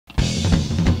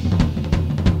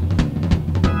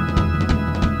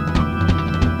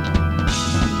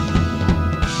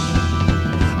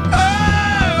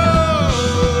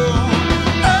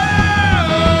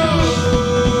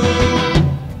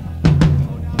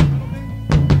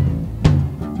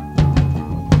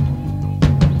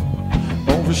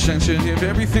oversensitive.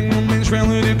 Everything remains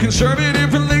relative.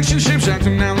 Conservative relationships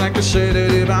acting now like a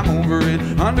sedative. I'm over it.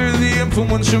 Under the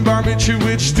influence of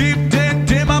barbiturates, deep dead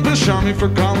dim. I'm a charming for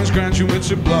college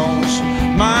graduates. It blows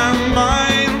my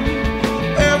mind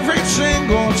every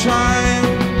single time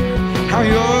how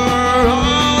you're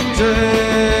all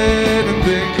dead and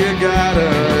think you got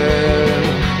it.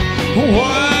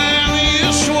 While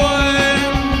you swear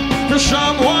for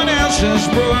someone else's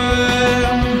bread,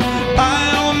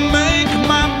 I'll make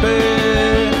my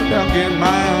bed, I'll get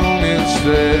my own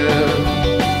instead.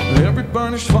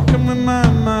 Everybody's fucking with my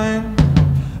mind.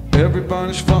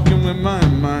 Everybody's fucking with my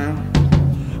mind.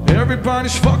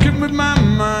 Everybody's fucking with my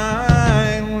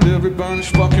mind. Everybody's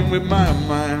fucking with my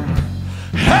mind.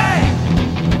 Hey!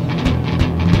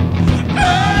 Oh!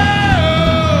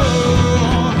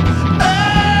 Oh!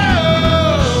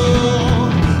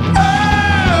 Oh!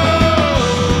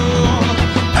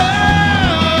 Oh!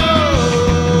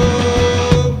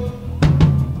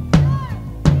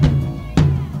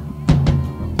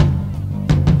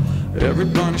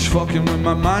 Everybody's fucking with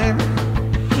my mind.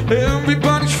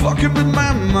 Everybody's fucking with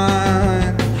my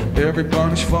mind.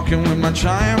 Everybody's fucking with my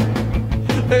time.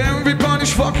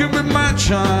 Everybody's fucking with my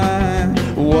time.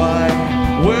 Why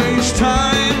waste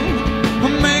time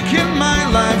making my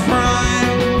life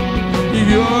right?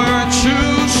 You're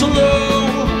too slow.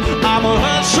 I'm a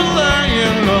hustler,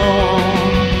 you know.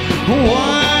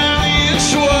 While you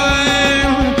swear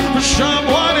for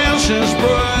someone else's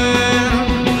bread,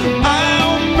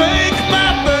 I'll make my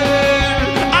bed,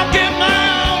 I'll get my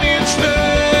own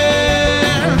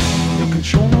instead. No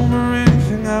control over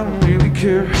anything, I don't really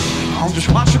care. I'm just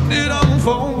watching it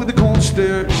unfold with a cold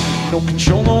stare. No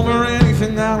control over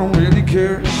anything, I don't really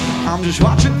care. I'm just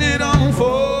watching it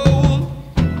unfold.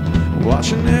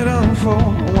 Watching it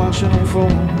unfold, watch it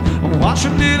unfold. I'm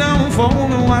watching it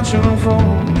unfold and watch it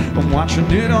unfold. I'm watching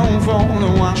it unfold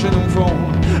and watch it unfold.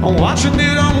 I'm watching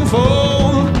it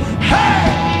unfold. Hey!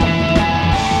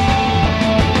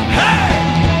 Hey!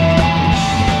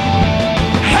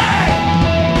 Hey!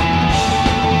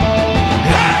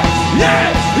 Hey! Yeah!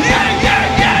 Yeah! Yeah!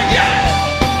 Yeah! Yeah!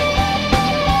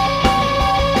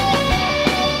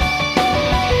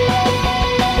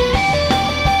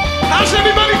 How's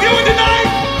everybody doing tonight?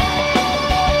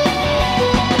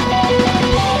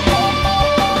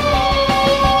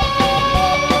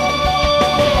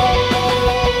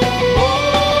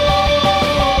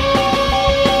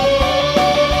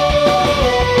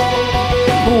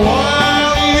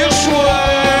 While you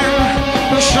swear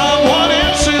for someone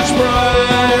else's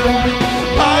bread,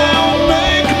 I'll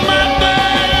make my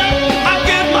bed, I'll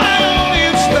get my own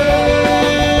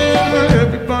instead.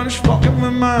 Everybody's fucking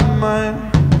with my mind.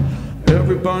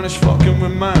 Everybody's fucking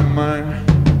with my mind.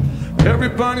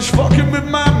 Everybody's fucking with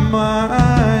my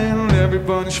mind.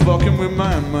 Everybody's fucking with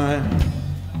my mind.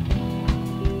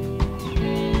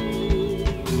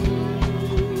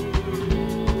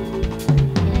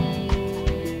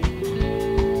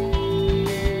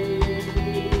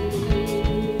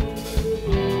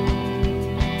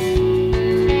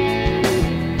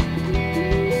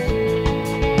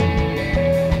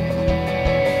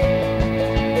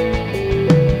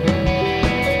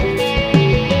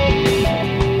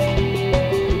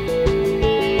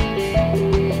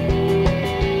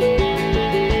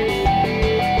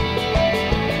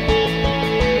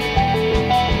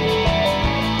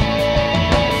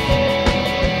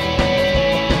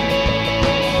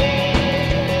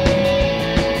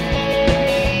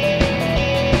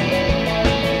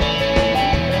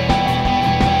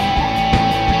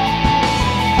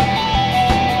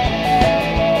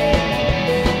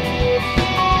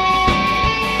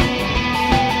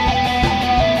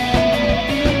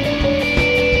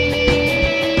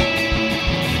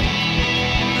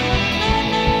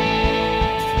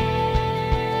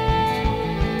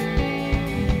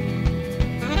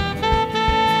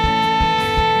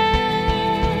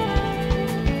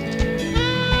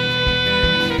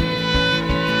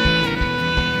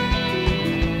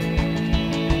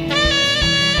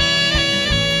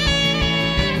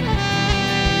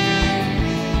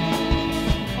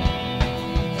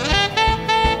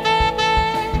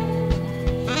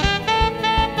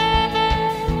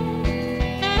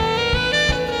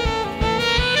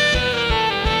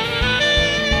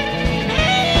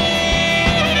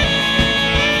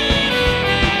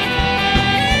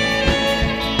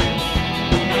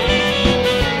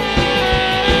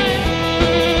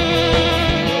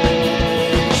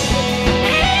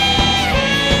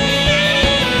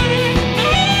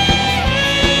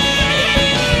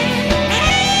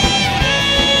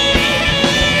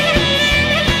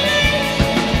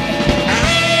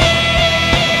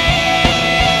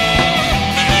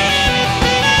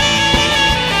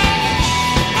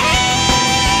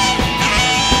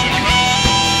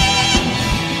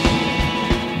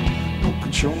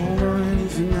 control over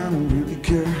anything, I don't really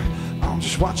care. I'm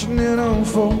just watching it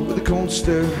unfold with a cold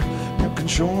stare. No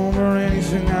control over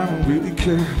anything, I don't really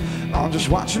care. I'm just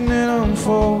watching it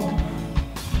unfold.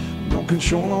 No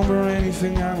control over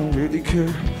anything, I don't really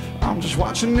care. I'm just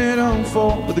watching it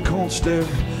unfold with a cold stare.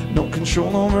 No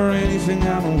control over anything,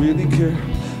 I don't really care.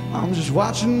 I'm just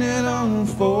watching it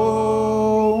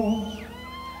unfold.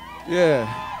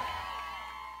 Yeah.